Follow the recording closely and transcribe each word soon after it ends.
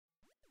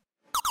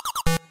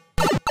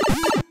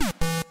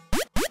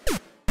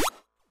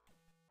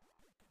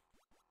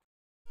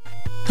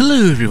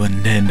Hello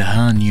everyone, and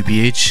DeHaan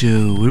UBH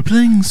show. We're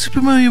playing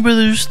Super Mario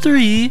Bros.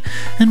 3,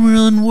 and we're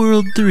on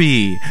World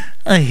 3.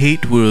 I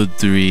hate World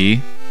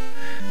 3,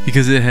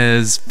 because it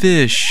has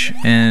fish,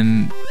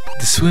 and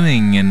the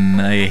swimming,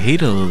 and I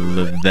hate all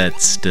of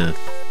that stuff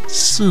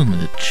so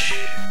much.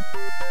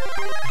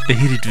 I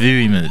hate it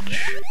very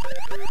much.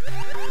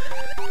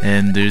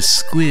 And there's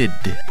squid,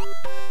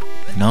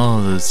 and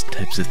all those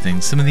types of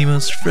things. Some of the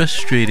most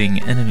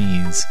frustrating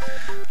enemies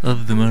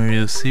of the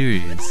Mario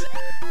series,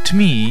 to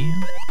me,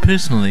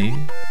 personally,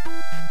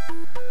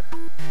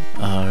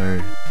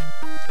 are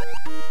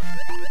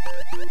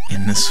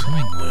in the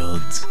swimming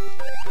worlds.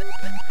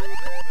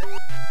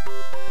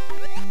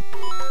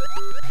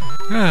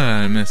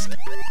 Ah, I missed.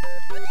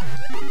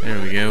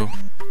 There we go.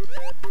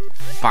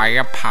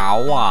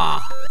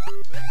 Firepower.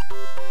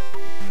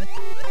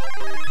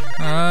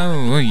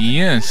 Oh,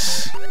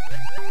 yes.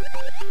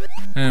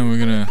 And we're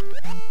gonna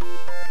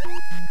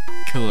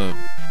kill a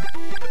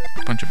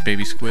bunch of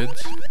baby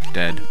squids.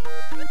 Dead.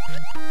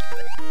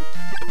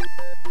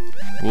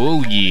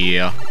 Oh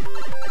yeah.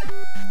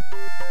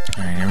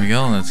 Alright, here we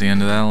go. That's the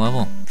end of that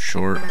level.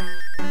 Short.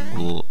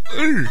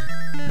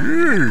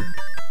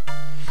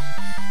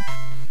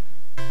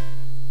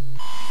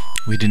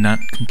 We did not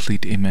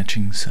complete a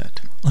matching set,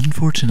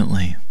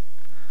 unfortunately.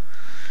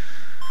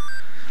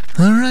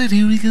 Alright,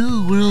 here we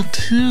go. World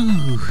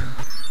 2.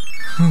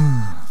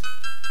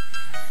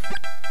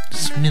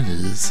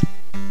 Smithers.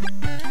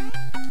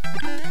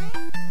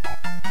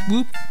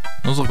 Whoop.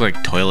 Those look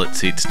like toilet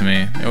seats to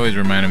me. They always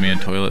reminded me of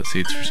toilet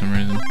seats for some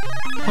reason.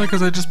 Probably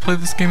because I just play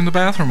this game in the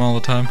bathroom all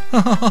the time.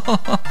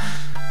 Not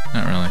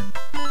really.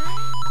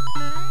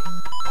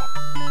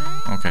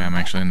 Okay, I'm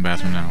actually in the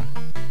bathroom now.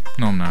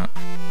 No, I'm not.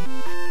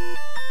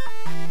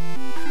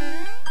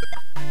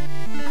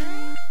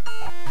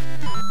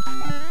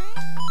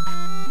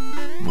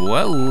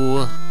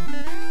 Whoa!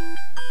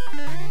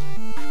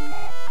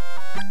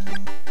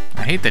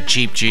 I hate the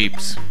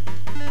Cheeps.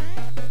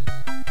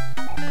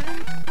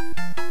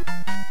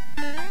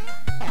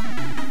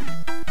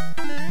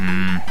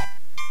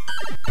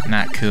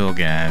 Not cool,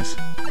 guys.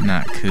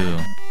 Not cool.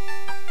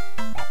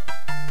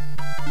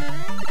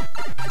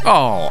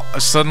 Oh,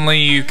 suddenly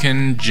you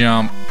can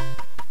jump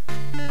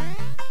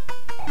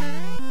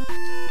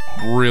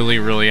really,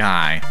 really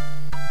high.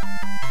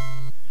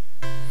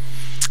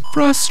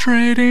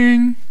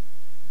 Frustrating.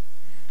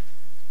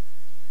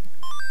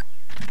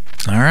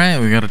 Alright,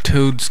 we got a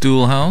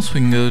toadstool house we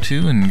can go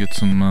to and get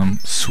some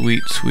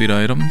sweet, sweet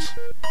items.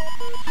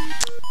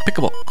 Pick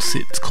a box.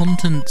 Its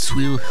contents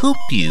will help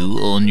you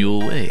on your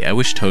way. I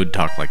wish Toad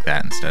talked like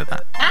that instead of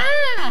that.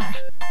 Ah!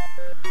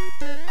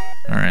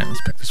 Alright,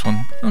 let's pick this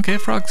one. Okay,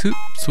 frog soup.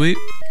 Sweet.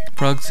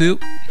 Frog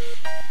soup.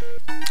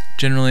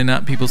 Generally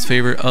not people's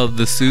favorite of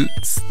the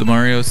suits. The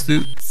Mario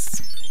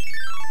suits.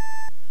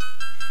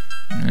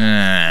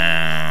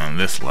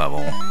 This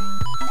level.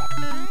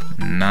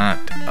 Not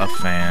a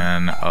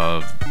fan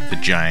of the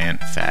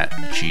giant, fat,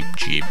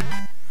 Cheep.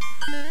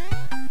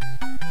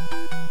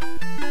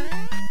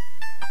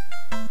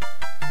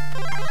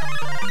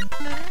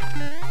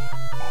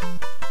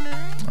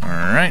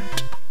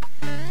 Alright.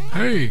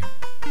 Hey!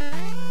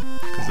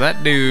 Because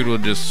that dude will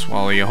just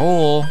swallow you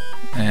whole,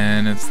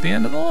 and it's the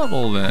end of the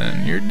level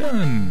then. You're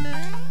done.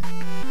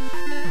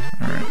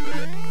 Alright.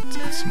 Let's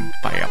get some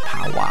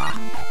firepower.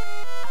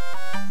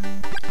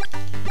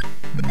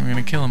 And we're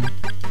gonna kill him.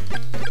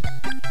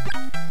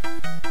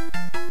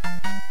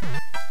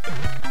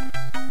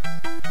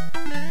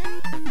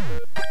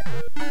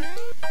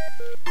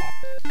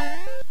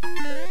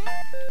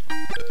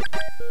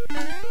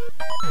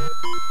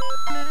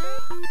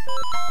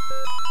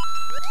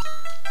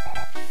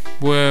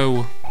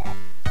 Whoa.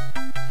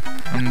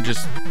 I'm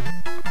just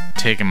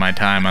taking my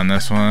time on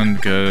this one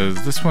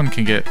because this one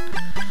can get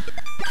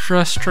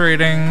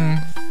frustrating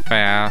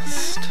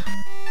fast.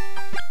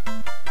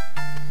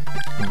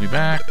 We'll be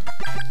back.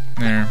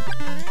 There.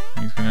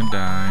 He's gonna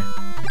die.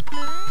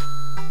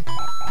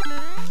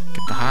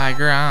 Get the high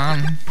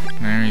ground.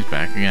 There, he's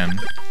back again.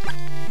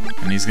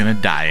 And he's gonna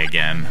die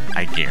again.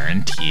 I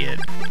guarantee it.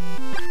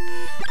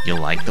 You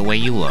like the way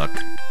you look.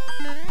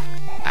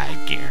 I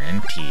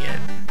guarantee it.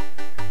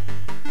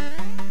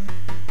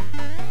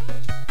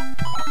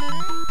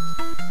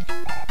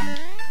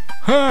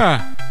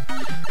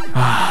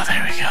 Ah,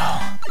 there we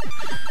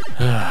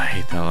go. I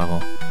hate that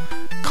level.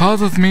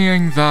 Causes me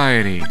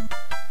anxiety.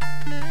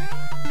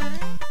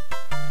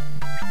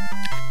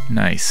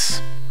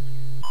 Nice.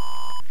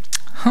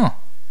 Huh.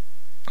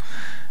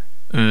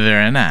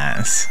 Very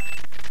nice.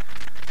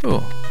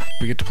 Oh,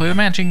 we get to play the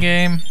matching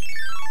game.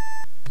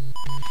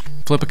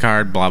 Flip a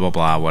card, blah, blah,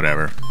 blah,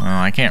 whatever. Oh,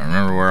 I can't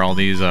remember where all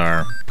these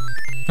are.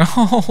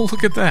 Oh,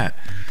 look at that.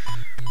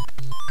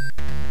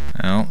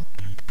 Oh.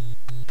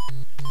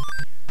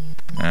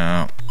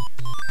 No.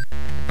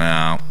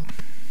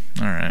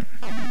 Alright.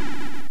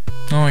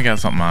 Oh, we got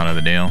something out of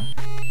the deal.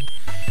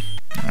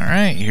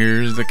 Alright,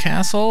 here's the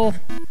castle.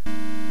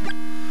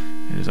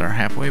 Here's our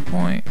halfway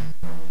point.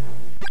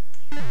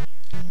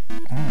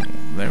 Oh,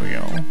 there we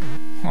go.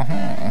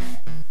 Oh.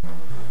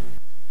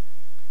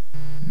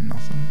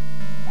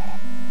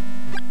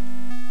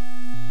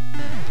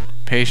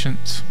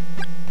 patience.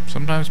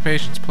 Sometimes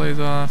patience plays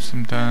off,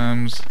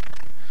 sometimes...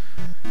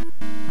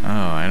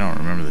 Oh, I don't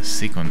remember the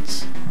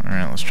sequence.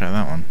 Alright, let's try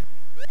that one.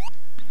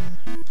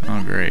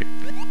 Oh, great.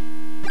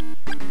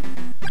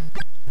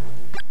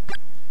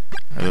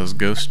 Are those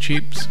ghost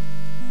Cheeps?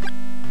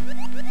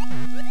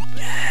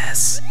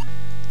 Yes!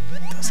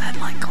 Those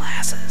headlight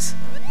glasses.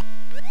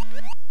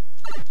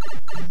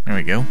 There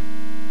we go.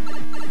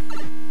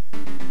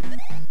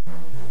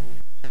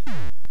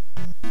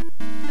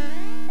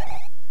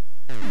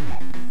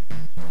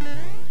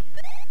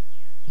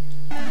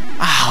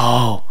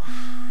 Ow!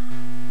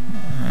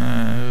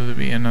 There'll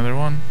be another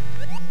one.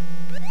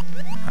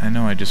 I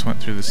know I just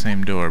went through the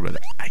same door, but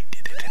I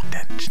did it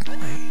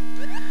intentionally.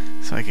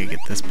 So I could get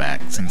this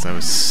back since I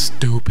was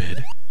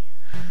stupid.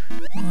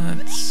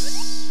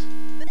 Let's...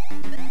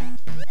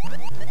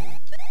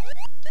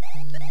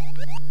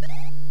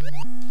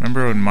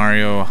 Remember when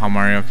how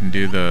Mario can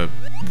do the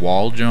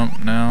wall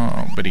jump now?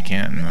 Oh, but he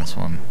can't in this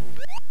one.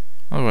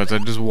 Otherwise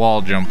I'd just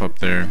wall jump up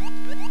there.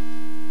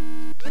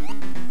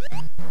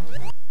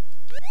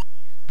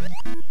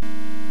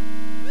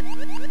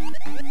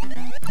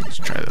 Let's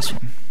try this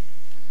one.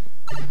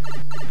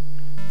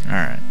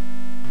 Alright.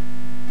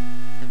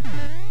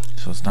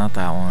 So it's not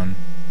that one.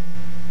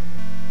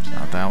 It's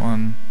not that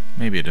one.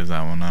 Maybe it is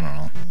that one. I don't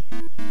know.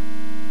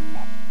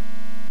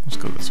 Let's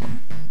go this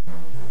one.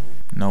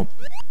 Nope.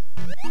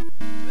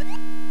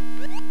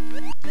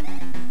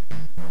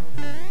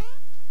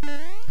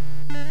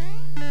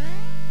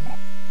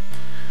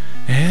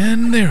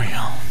 And there we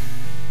go.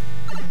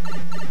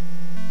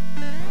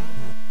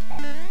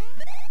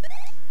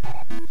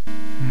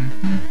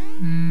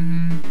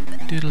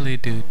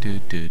 Diddly do do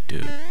do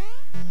do.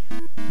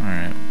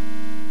 Alright.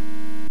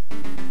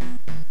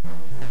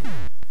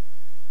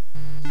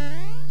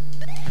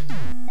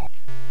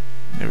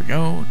 There we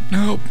go.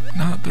 Nope,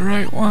 not the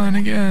right one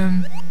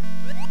again.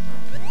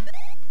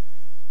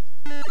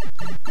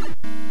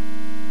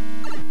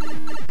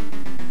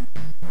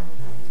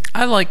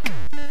 I like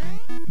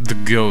the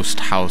ghost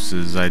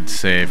houses, I'd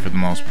say, for the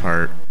most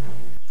part.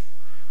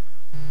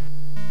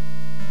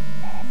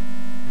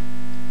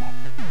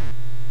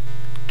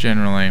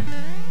 Generally.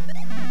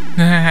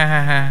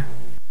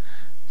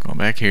 Go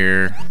back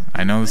here.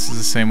 I know this is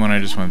the same one I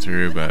just went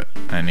through, but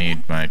I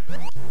need my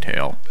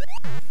tail.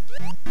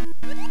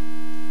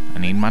 I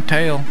need my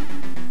tail.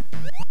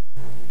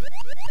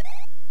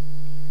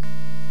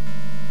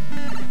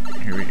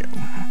 Here we go.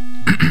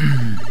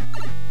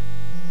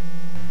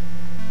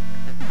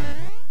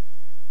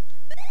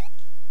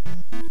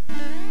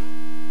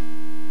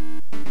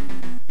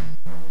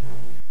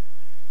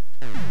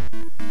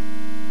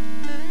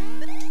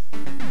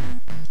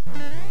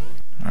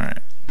 Alright.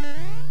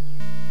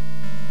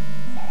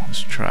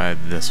 Let's try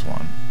this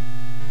one.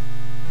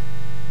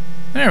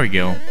 There we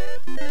go.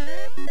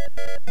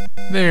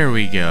 There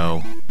we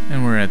go.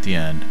 And we're at the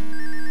end.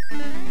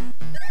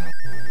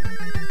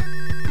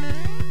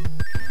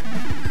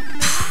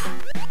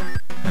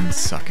 And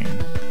sucking.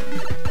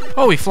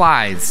 Oh, he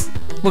flies!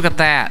 Look at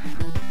that!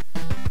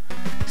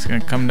 He's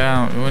gonna come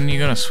down. When are you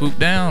gonna swoop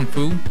down,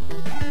 fool?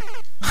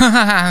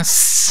 Haha!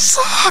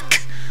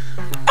 Suck!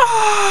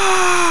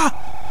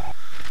 Ah!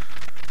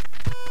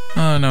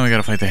 Oh no, I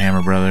gotta fight the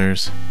Hammer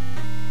Brothers.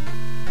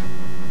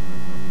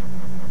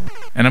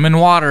 And I'm in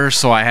water,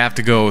 so I have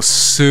to go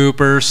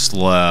super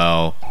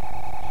slow.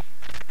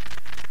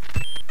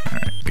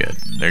 Alright, good.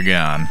 They're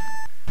gone.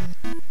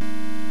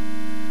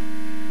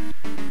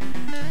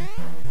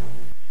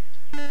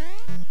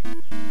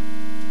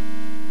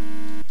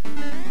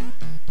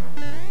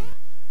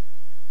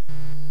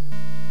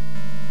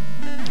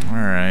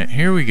 Alright,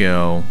 here we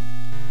go.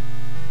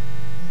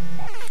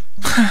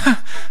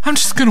 I'm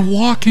just gonna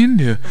walk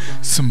into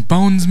some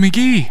Bones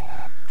McGee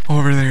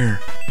over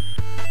there.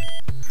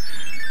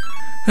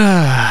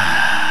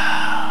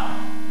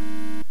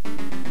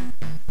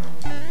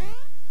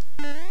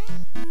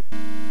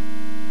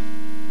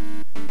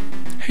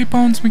 Hey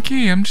Bones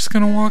McGee, I'm just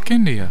gonna walk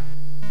into you.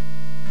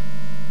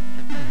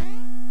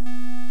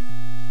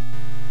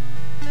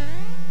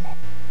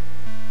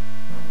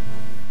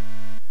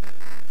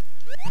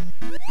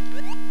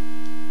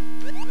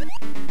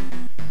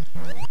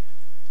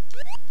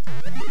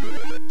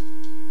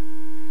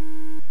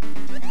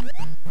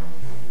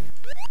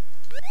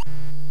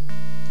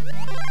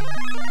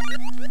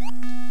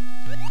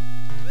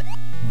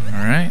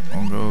 Alright,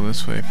 we'll go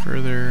this way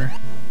further,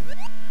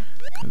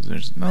 because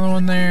there's another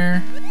one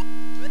there.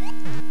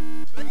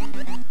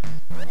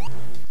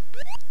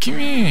 Come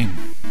in!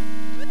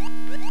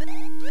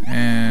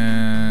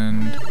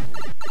 And...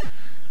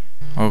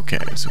 okay,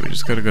 so we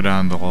just gotta go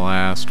down to the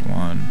last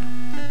one.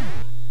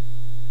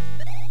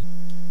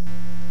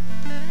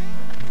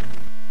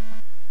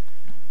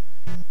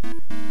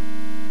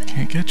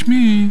 Can't catch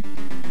me!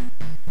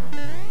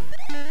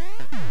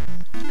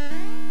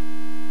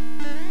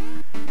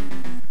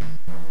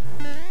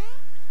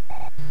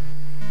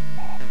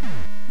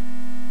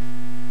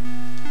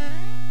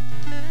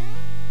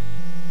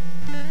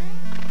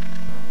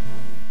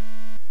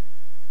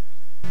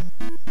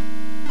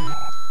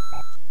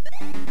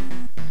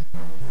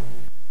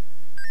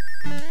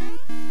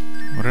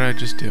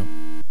 just do.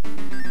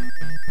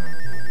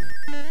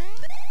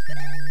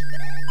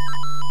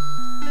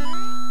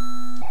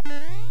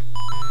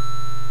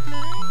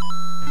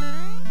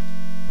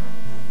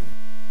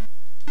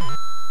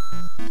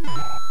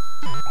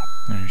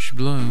 There she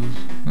blows.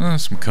 Oh,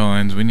 some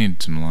coins. We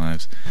need some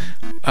lives.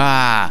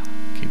 Ah!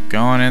 Keep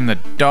going in the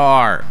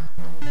door.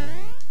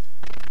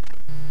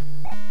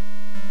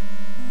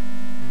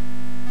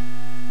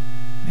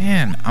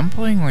 Man, I'm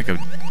playing like a...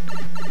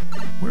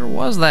 Where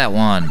was that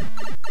one?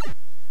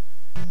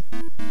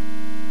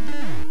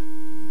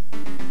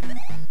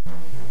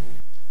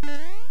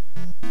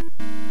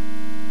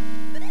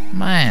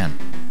 Man.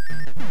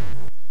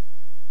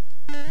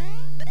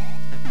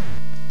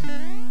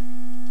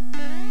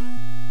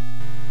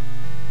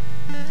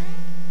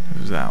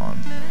 Who's that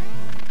one?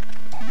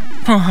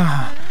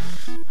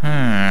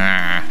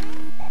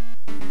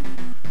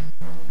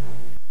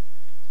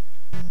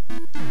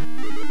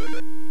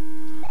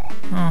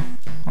 Oh,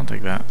 I'll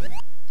take that.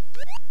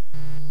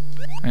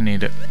 I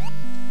need it.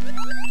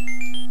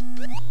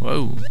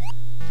 Whoa.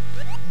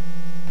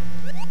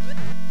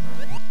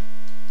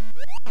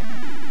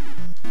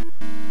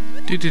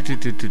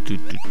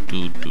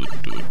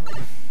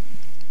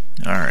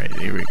 Alright,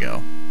 here we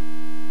go.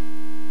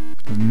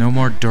 No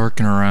more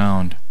dorking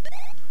around.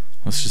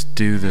 Let's just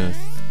do this.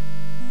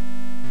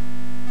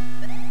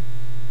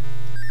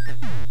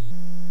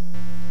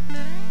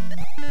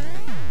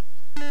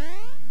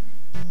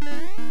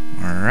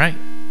 Alright.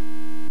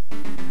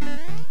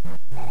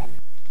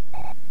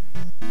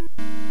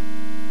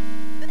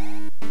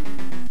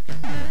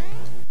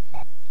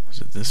 Was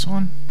it this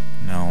one?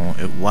 No,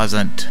 it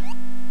wasn't.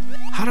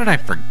 How did I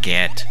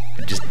forget?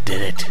 I just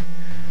did it.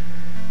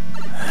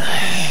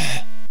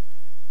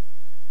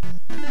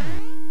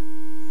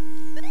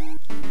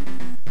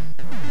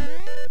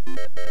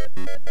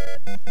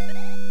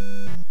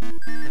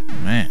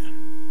 Man.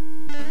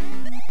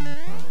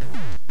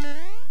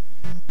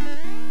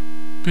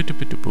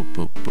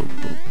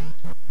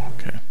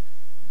 Okay.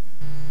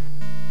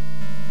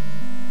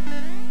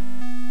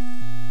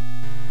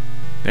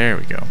 There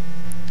we go.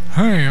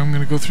 Hey, I'm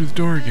gonna go through the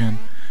door again.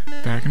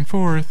 Back and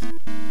forth.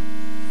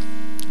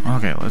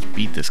 Okay, let's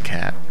beat this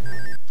cat.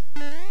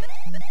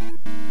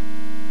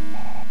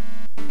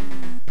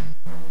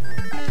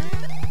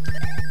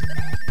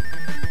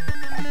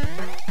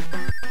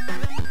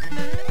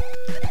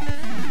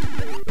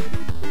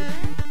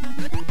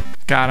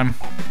 Got him.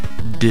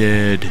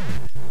 Dead.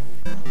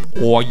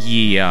 Oh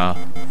yeah.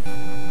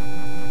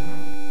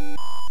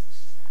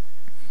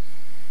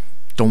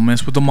 Don't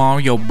mess with the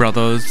Mario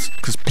Brothers,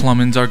 cause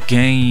plumbing's our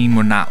game.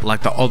 We're not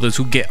like the others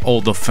who get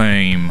all the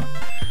fame.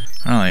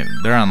 Alright,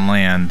 they're on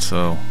land,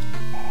 so...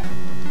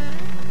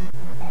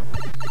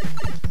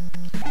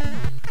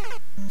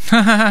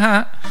 What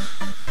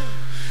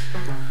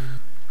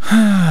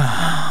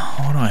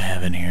do I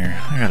have in here?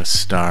 I got a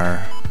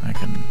star. I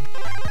can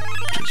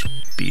just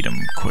beat him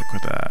quick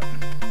with that.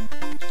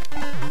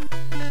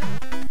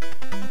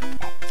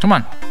 Come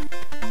on.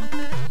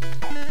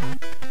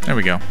 There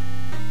we go.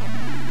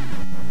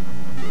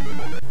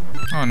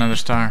 Oh, another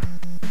star.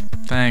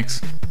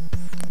 Thanks.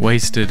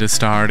 Wasted a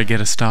star to get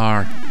a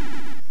star.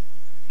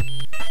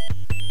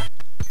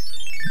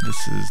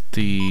 This is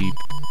the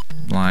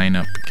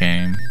lineup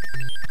game.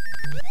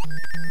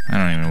 I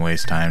don't even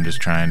waste time just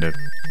trying to...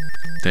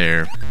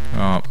 There.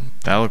 Oh,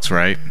 that looks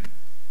right.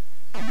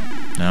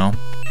 No?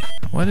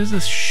 What is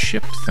this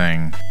ship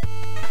thing?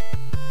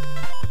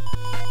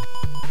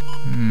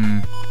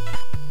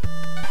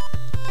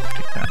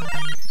 Take that.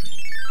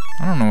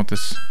 I don't know what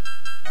this...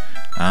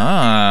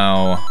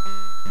 Oh.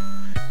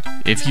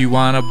 If you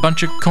want a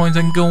bunch of coins,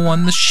 then go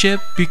on the ship,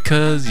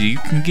 because you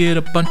can get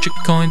a bunch of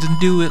coins and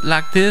do it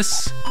like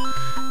this.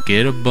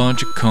 Get a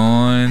bunch of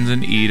coins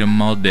and eat them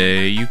all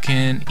day. You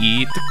can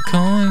eat the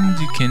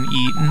coins, you can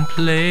eat and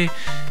play.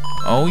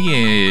 Oh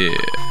yeah,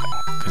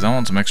 because I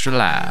want some extra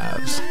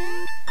lives.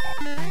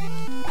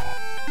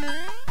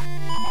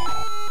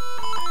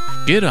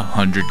 Get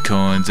 100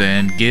 coins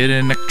and get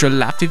an extra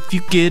life if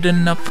you get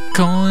enough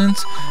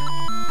coins.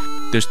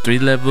 There's 3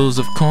 levels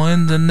of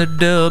coins and they're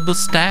double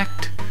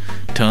stacked.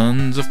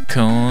 Tons of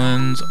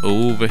coins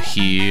over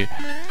here.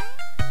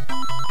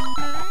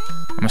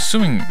 I'm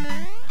assuming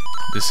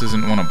this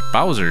isn't one of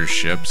Bowser's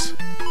ships.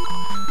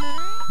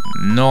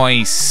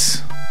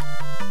 Nice.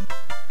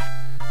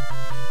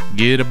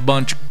 Get a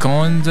bunch of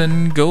coins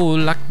and go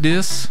like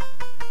this.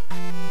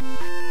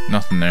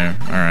 Nothing there.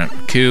 Alright,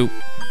 cool.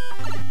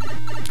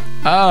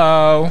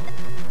 Oh.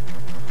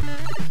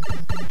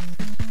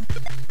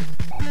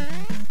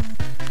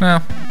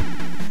 Well,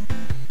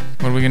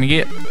 what are we gonna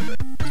get?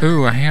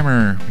 Ooh, a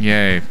hammer.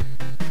 Yay.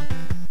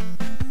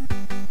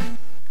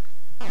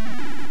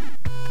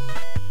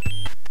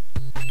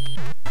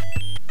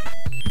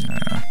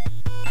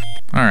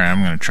 Alright,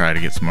 I'm gonna try to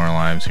get some more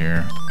lives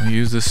here. I'll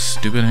use this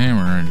stupid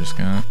hammer I just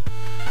got.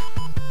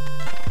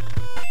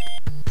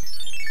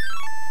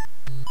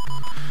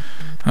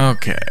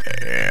 Okay.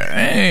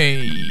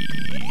 Hey,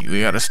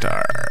 we got a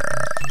star.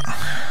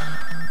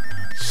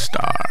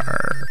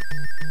 Star.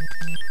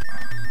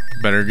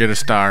 Better get a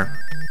star.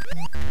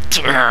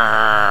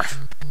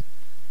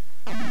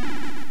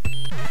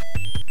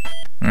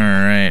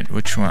 Alright,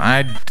 which one?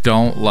 I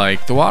don't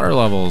like the water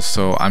levels,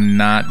 so I'm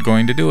not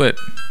going to do it.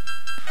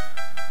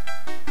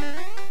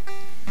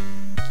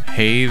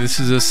 Hey, this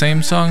is the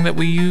same song that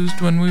we used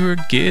when we were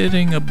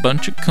getting a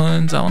bunch of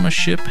coins on a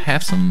ship.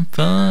 Have some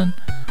fun.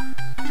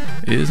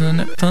 Isn't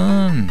it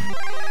fun?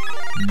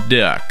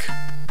 Duck.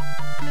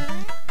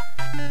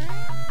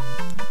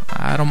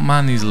 I don't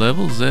mind these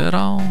levels at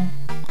all,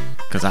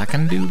 'cause I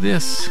can do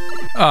this.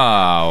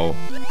 Oh.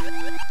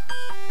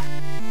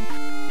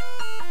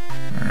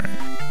 Alright,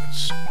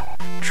 let's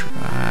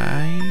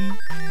try.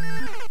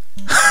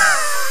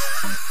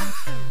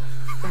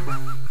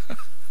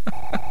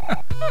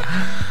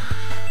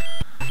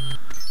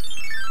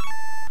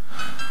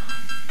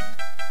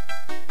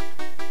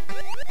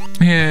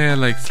 Yeah, I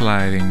like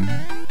sliding.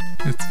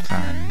 It's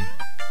fun.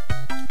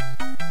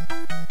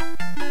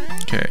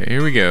 Okay,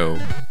 here we go.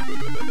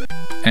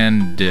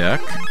 And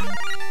duck.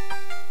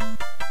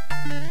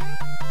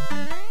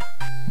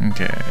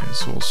 Okay,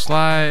 so we'll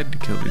slide to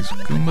kill these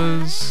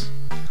Goombas.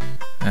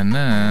 And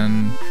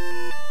then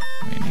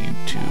we need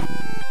to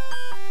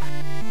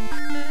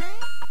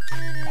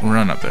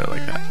run up there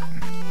like that.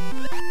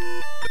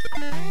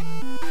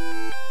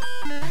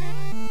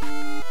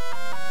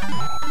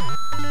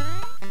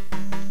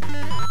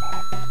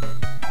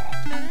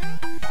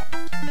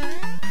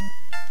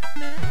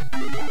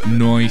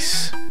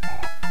 Nice.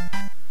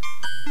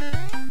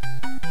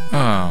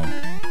 Oh.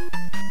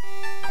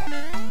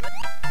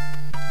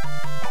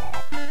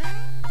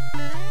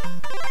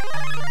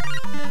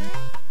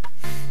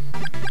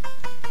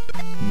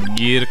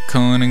 Get a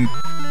cone and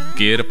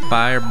get a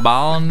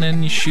fireball and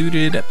then you shoot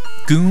it at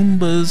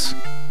Goombas.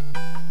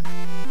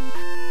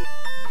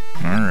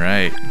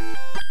 Alright.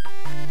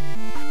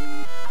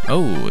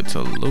 Oh, it's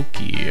a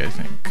Loki, I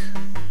think,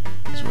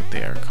 is what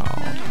they are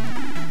called.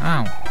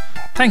 Oh.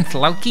 Thanks,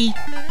 Loki.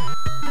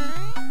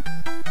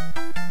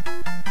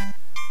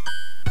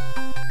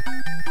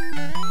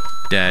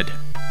 Dead.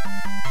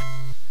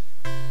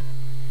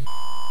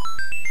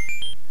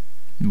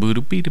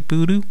 Boodoo beedoo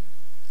boodoo.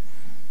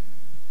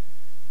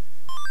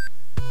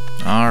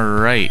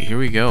 Alright, here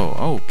we go.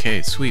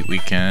 Okay, sweet. We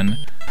can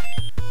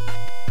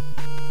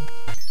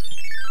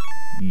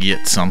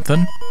get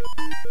something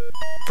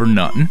for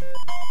nothing.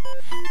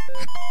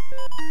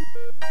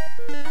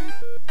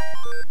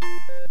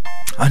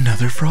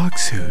 Another frog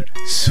suit.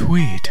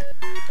 Sweet.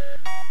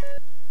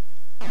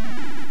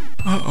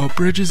 Uh-oh,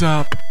 bridge is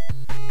up.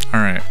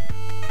 Alright.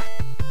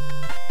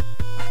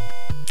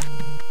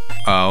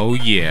 Oh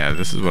yeah,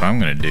 this is what I'm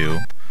gonna do.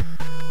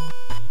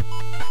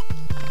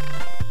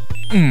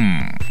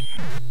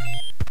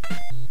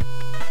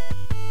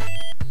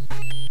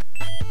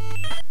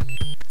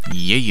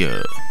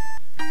 Yeah.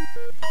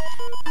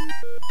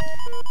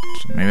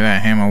 So maybe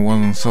that hammer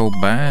wasn't so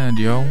bad,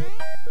 yo.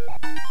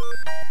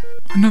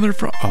 Another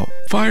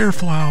fire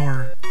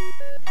flower.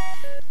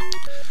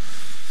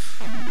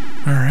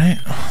 Alright,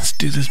 let's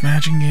do this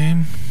matching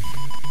game.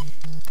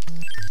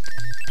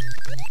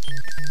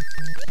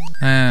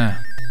 Ah,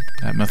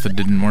 that method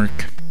didn't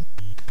work.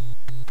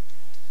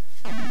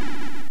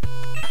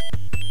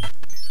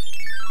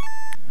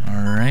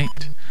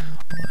 Alright,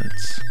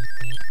 let's...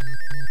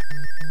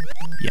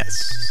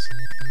 Yes.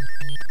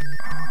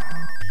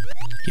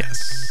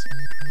 Yes.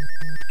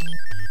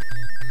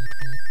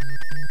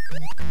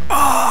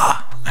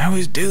 Ah! I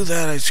always do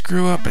that. I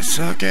screw up. I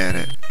suck at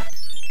it.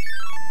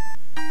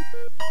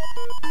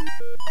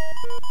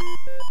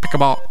 Pick a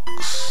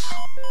box.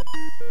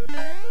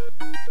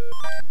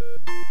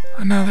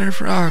 Another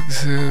frog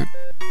suit.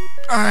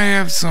 I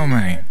have so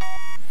many.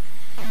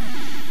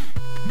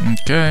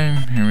 Okay,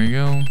 here we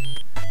go.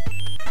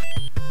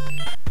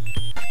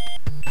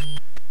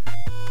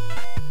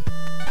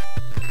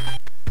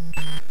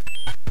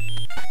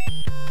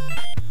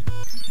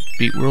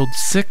 Beat World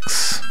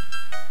 6.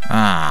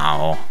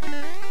 Ow.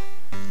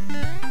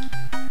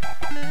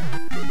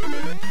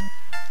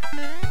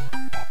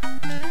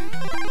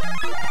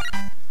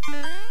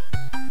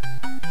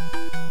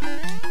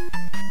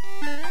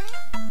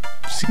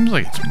 Seems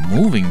like it's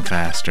moving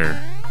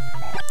faster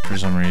for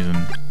some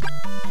reason.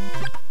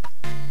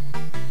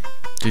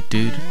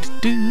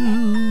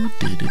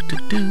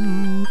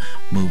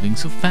 Moving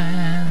so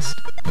fast,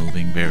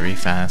 moving very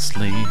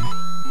fastly.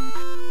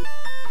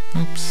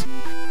 Oops.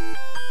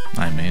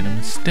 I made a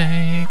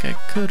mistake. I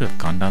could have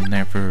gone down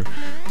there for,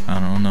 I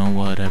don't know,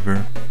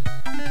 whatever.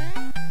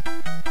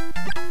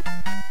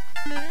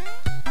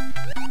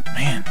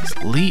 Man, these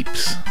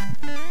leaps.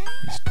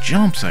 These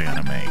jumps I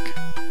gotta make.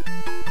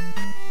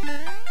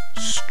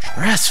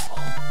 Stressful.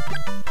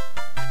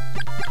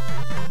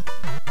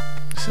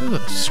 This is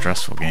a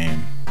stressful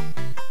game.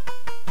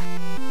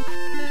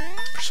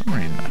 For some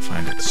reason I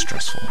find it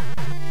stressful.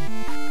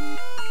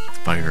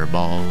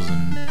 Fireballs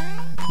and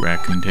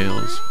raccoon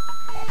tails.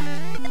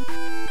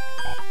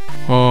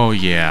 Oh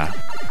yeah.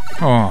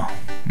 Oh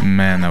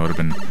man, that would have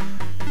been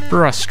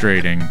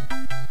frustrating.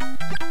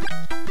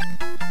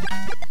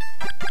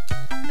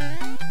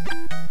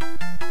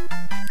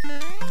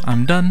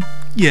 I'm done.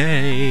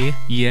 Yay,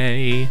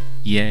 yay,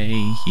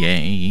 yay,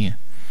 yay.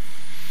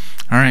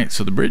 Alright,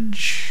 so the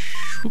bridge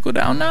will go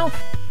down now?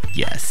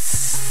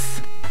 Yes.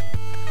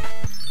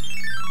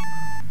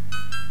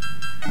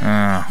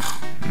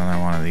 Another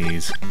one of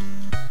these.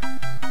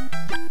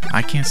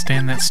 I can't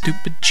stand that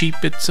stupid Cheep.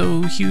 It's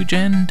so huge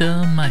and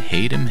dumb. I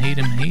hate him, hate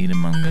him, hate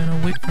him. I'm gonna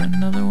wait for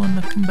another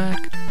one to come back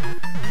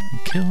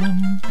and kill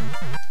him.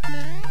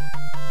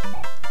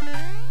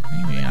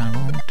 Maybe I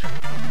won't.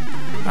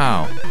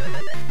 Oh.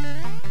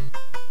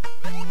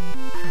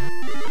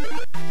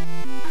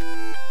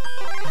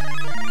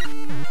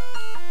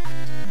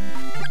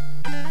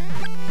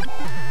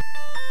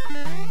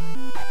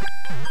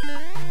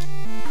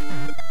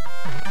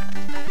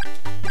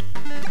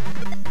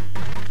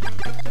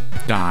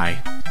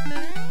 Die.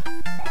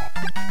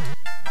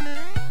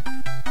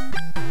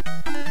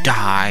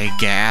 Die,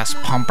 gas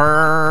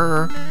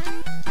pumper!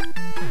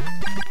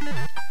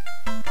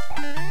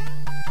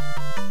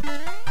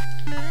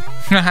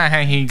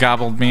 He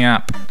gobbled me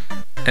up.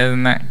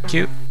 Isn't that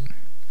cute?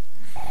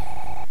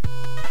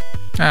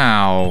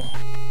 Ow.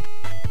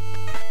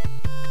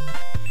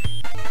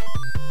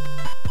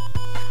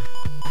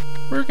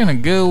 We're gonna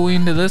go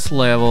into this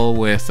level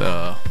with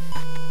a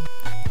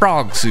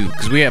frog suit,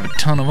 because we have a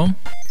ton of them.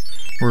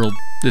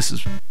 This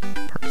is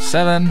part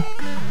 7.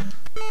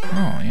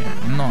 Oh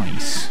yeah,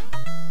 nice.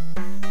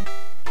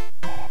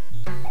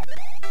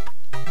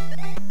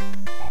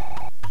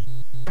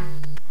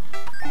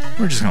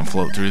 We're just gonna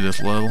float through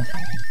this level,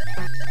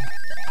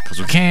 because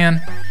we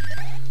can.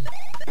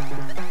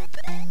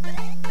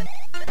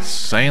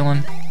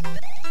 Sailing.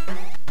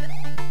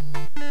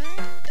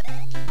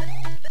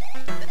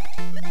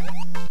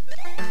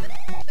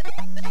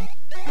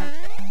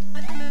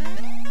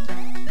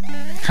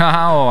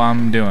 How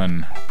I'm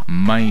doing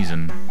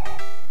amazing.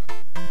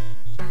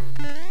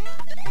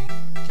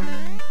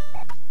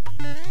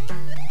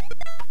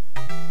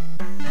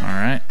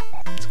 Alright,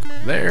 let's go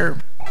there,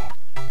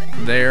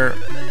 there,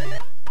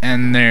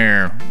 and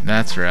there.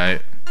 That's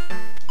right.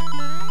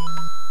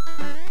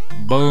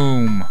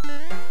 Boom.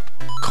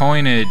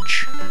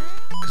 Coinage.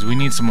 Because we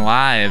need some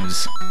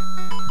lives.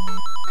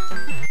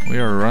 We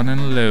are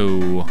running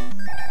low.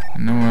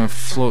 And then we're going to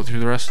float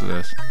through the rest of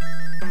this.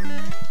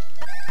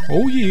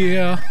 Oh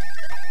yeah.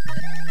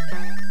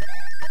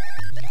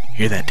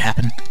 Hear that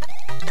tapping?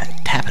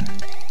 That tapping.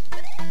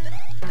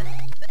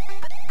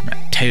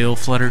 That tail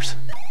flutters.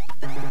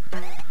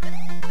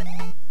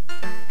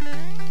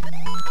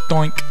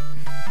 Doink.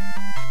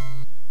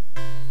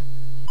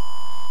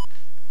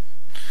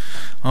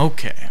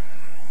 Okay.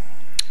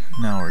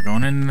 Now we're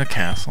going into the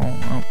castle.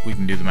 Oh, we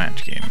can do the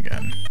match game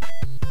again.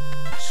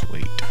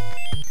 Sweet.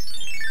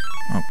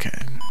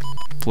 Okay.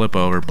 Flip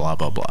over, blah,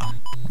 blah, blah.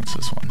 What's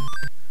this one?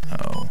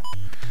 Oh.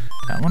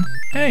 That one?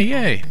 Hey,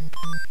 yay!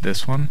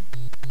 This one?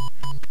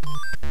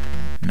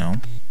 No.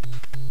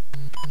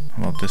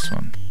 How about this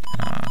one?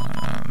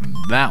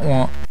 That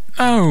one.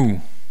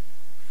 Oh!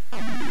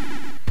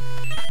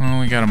 Well,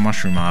 we got a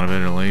mushroom out of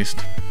it at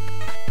least.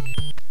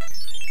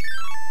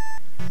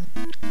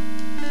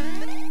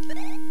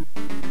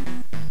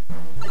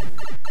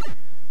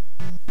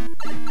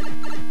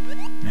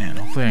 Man,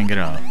 hopefully I can get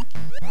a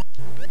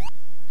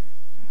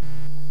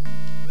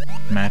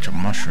match of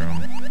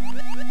mushroom.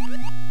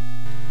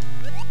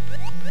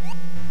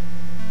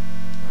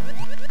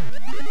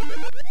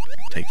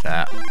 Take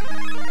that.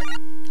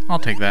 I'll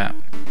take that.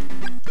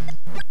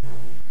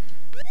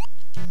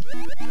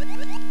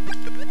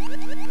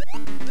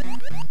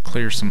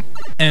 Clear some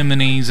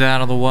enemies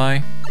out of the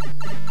way.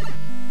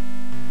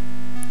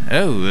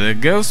 Oh, the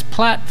ghost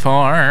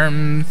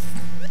platforms.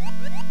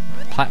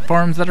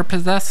 Platforms that are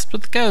possessed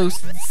with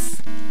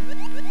ghosts.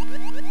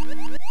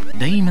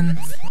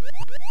 Demons.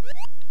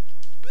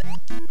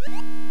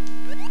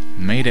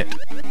 Made it.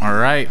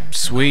 Alright,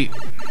 sweet.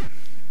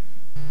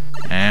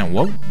 And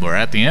whoa, we're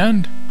at the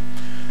end.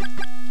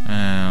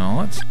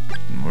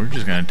 We're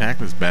just gonna attack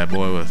this bad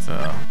boy with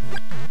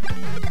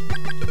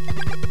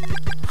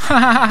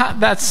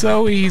that's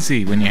so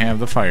easy when you have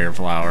the fire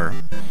flower.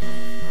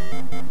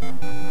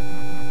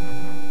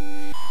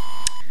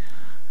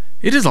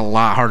 It is a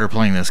lot harder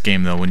playing this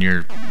game though when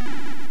you're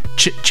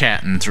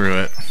chit-chatting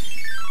through it.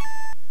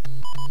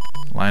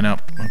 Line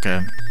up,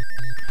 okay.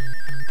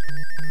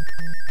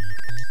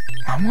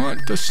 I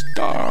want the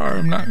star.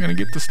 I'm not gonna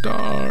get the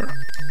star.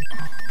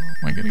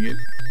 Am I gonna get...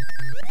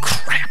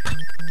 Crap!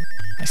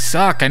 I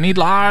suck. I need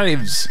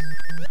lives.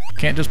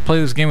 Can't just play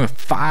this game with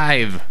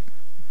 5.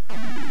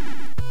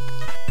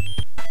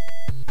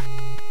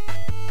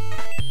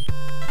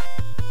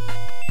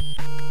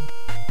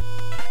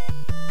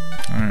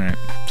 Alright,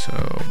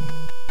 so...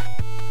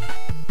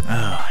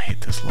 Oh, I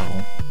hate this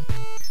level.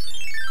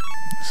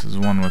 This is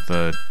one with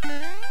a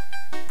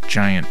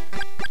giant...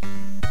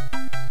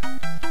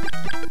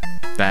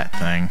 that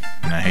thing,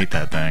 and I hate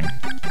that thing.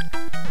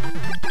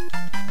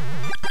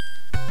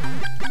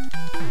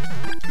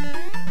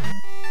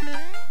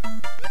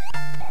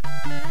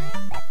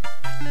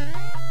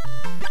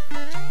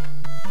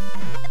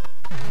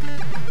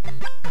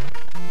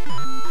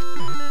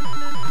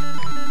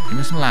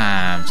 me some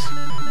lives.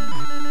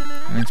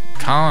 I need some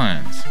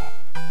coins.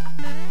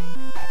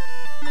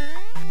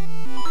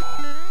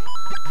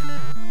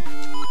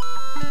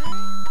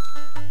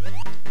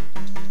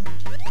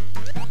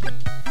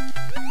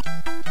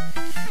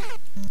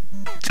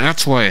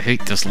 That's why I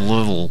hate this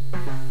level.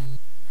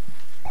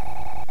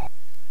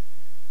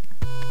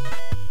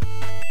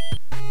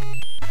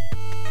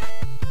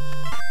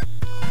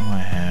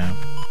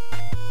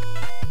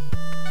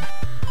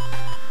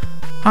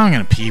 I'm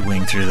gonna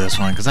P-wing through this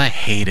one because I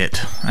hate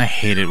it. I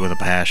hate it with a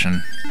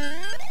passion.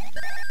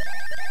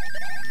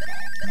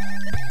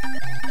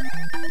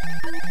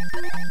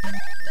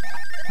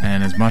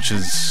 And as much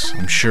as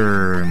I'm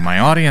sure my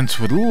audience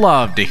would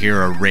love to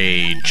hear a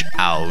rage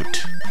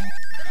out,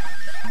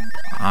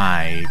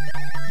 I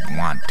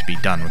want to be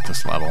done with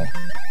this level.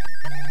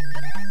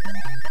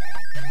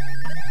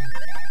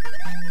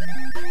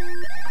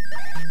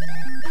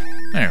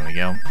 There we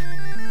go.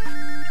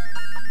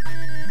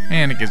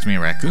 And it gives me a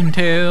raccoon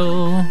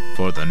tail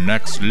for the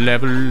next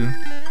level.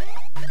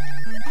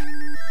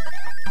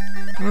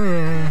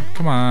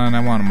 Come on, I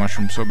want a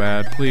mushroom so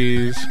bad,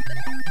 please.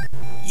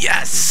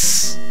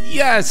 Yes!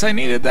 Yes, I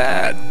needed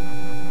that!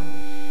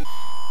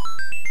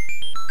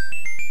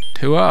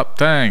 2 up,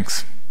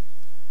 thanks.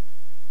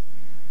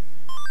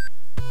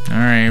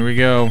 Alright, here we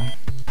go.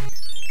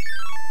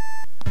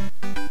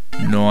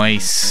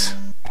 Nice.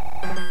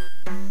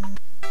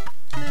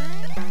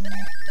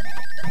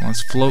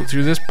 Let's float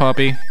through this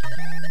puppy.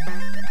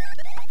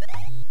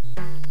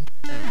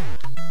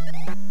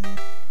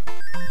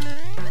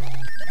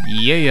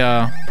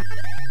 Yeah.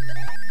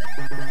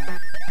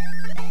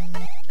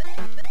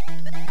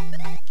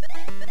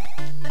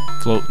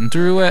 Floating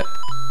through it.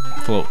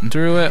 Floating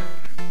through it.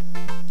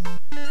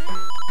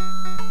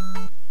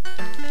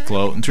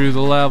 Floating through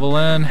the level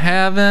and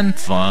having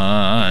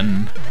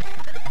fun.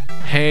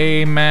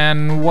 Hey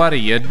man, what are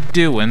you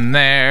doing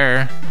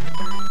there?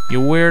 You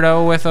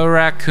weirdo with a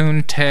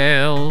raccoon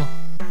tail.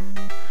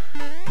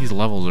 These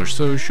levels are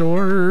so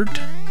short.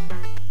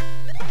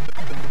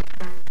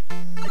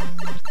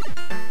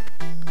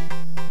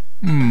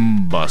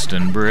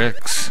 Bustin'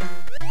 bricks.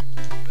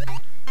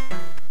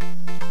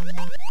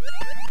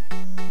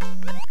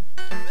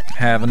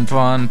 Having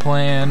fun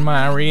playing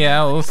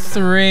Mario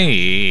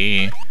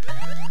 3.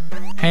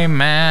 Hey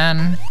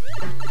man,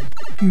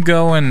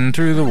 going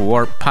through the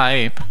warp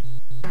pipe.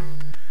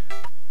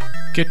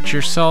 Get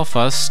yourself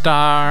a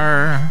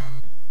star.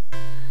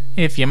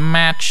 If you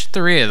match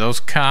 3 of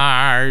those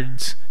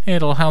cards,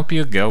 it'll help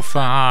you go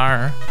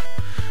far.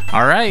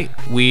 Alright,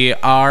 we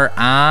are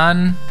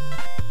on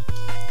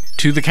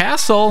to the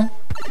castle.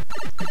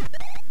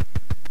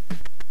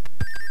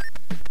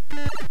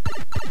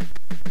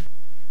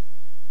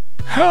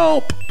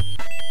 Help!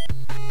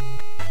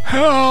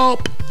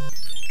 Help!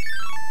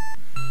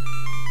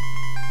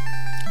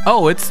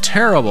 Oh, it's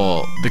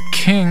terrible. The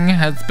king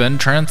has been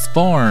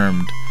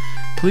transformed.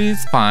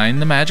 Please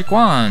find the magic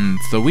wand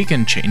so we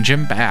can change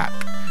him back.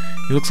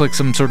 He looks like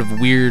some sort of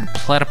weird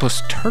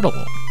platypus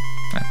turtle.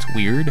 That's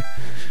weird.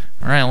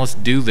 Alright, let's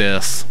do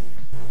this.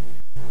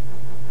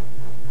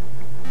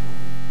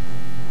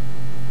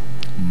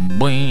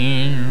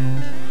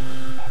 Boing.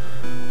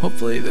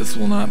 Hopefully this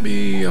will not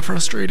be a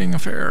frustrating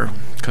affair,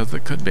 because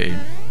it could be.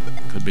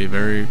 It could be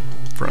very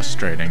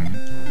frustrating.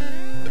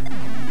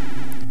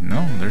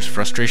 No, there's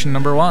frustration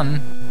number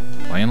 1.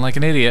 Playing like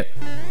an idiot.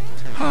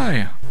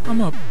 Hi,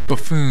 I'm a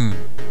buffoon.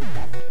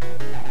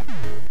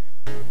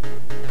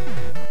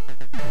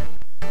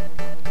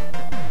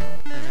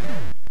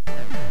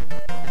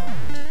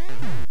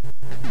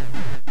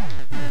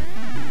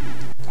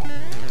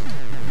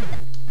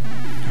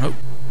 Oh.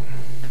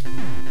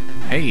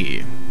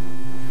 Hey.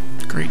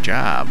 Great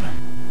job.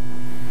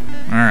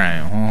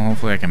 Alright, well,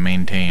 hopefully I can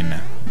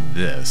maintain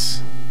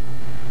this.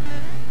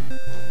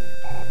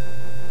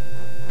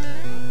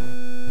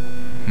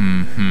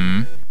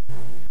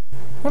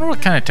 Wonder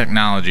what kind of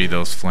technology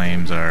those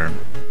flames are.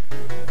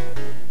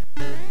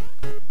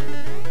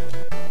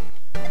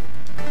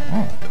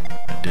 Oh,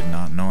 I did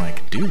not know I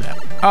could do that.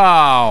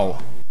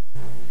 Oh!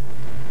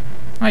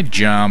 I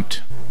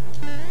jumped.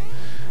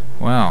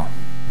 Well,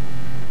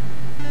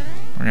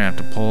 we're gonna have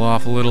to pull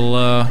off a little,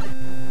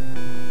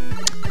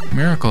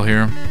 miracle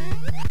here.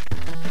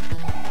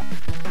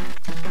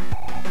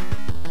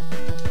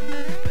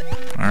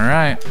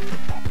 Alright.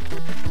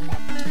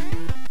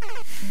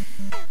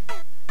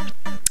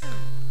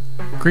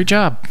 Great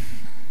job.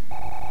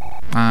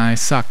 I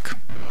suck.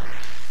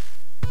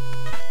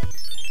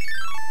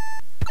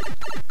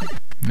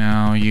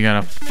 Now you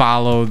gotta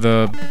follow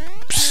the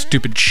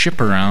stupid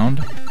ship around.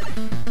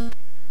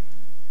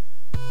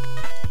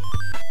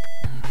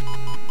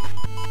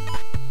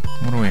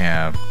 What do we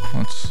have?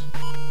 Let's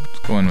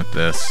go in with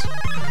this.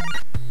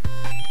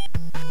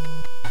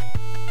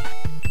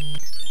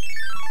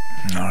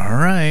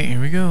 Alright,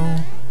 here we go.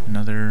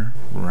 Another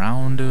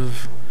round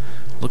of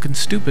looking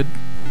stupid.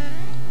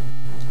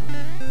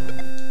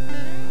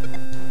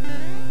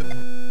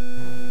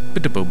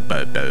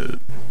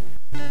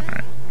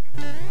 Alright.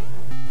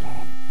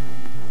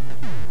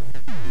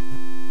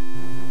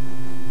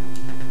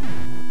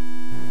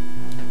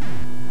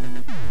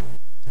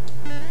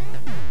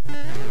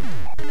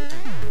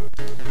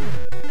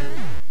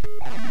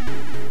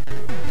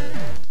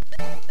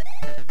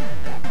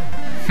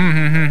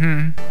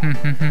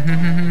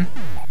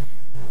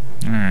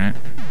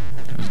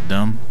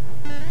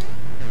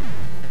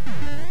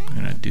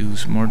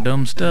 some more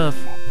dumb stuff.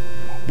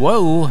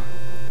 Whoa!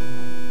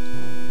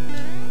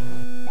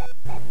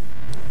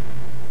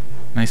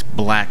 Nice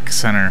black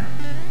center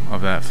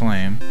of that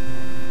flame.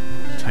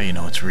 That's how you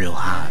know it's real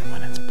hot,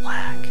 when it's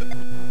black.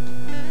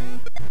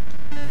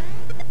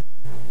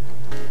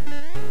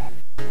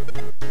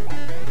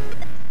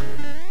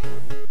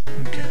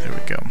 Okay, there we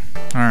go.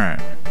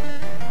 Alright.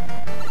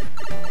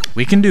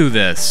 We can do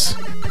this.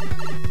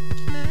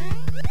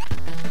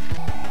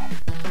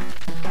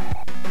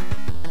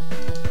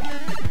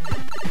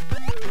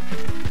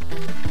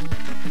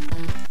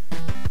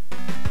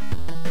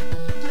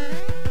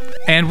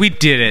 And we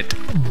did it.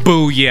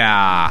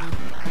 Booyah.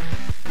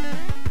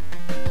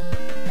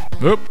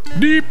 Oop,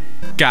 deep.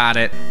 Got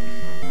it.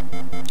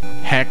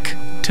 Heck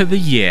to the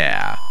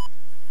yeah.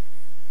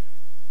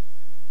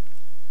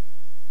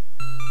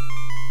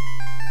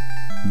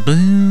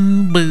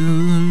 Boo,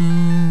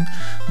 boo.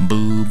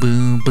 Boo,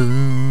 boo,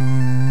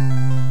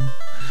 boo.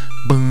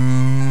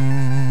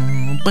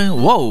 Boo, boo.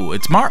 Whoa,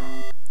 it's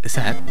Is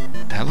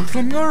that looks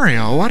like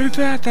Mario. What is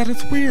that? That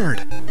is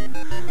weird.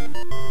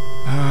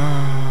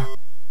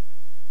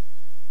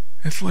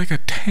 It's like a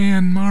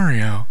tan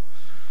Mario.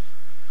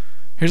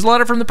 Here's a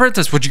letter from the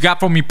princess. What you got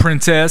for me,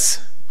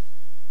 princess?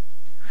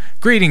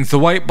 Greetings. The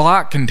white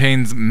block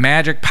contains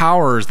magic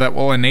powers that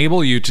will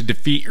enable you to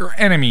defeat your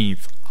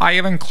enemies. I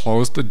have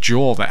enclosed a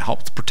jewel that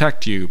helps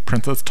protect you,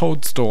 Princess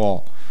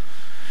Toadstool.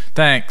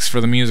 Thanks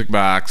for the music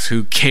box.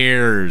 Who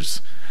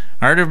cares?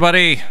 Alright,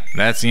 everybody.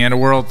 That's the end of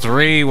World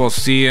 3. We'll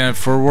see you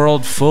for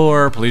World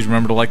 4. Please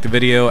remember to like the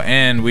video,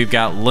 and we've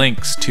got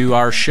links to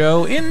our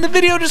show in the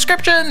video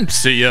description.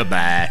 See ya,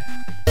 bye.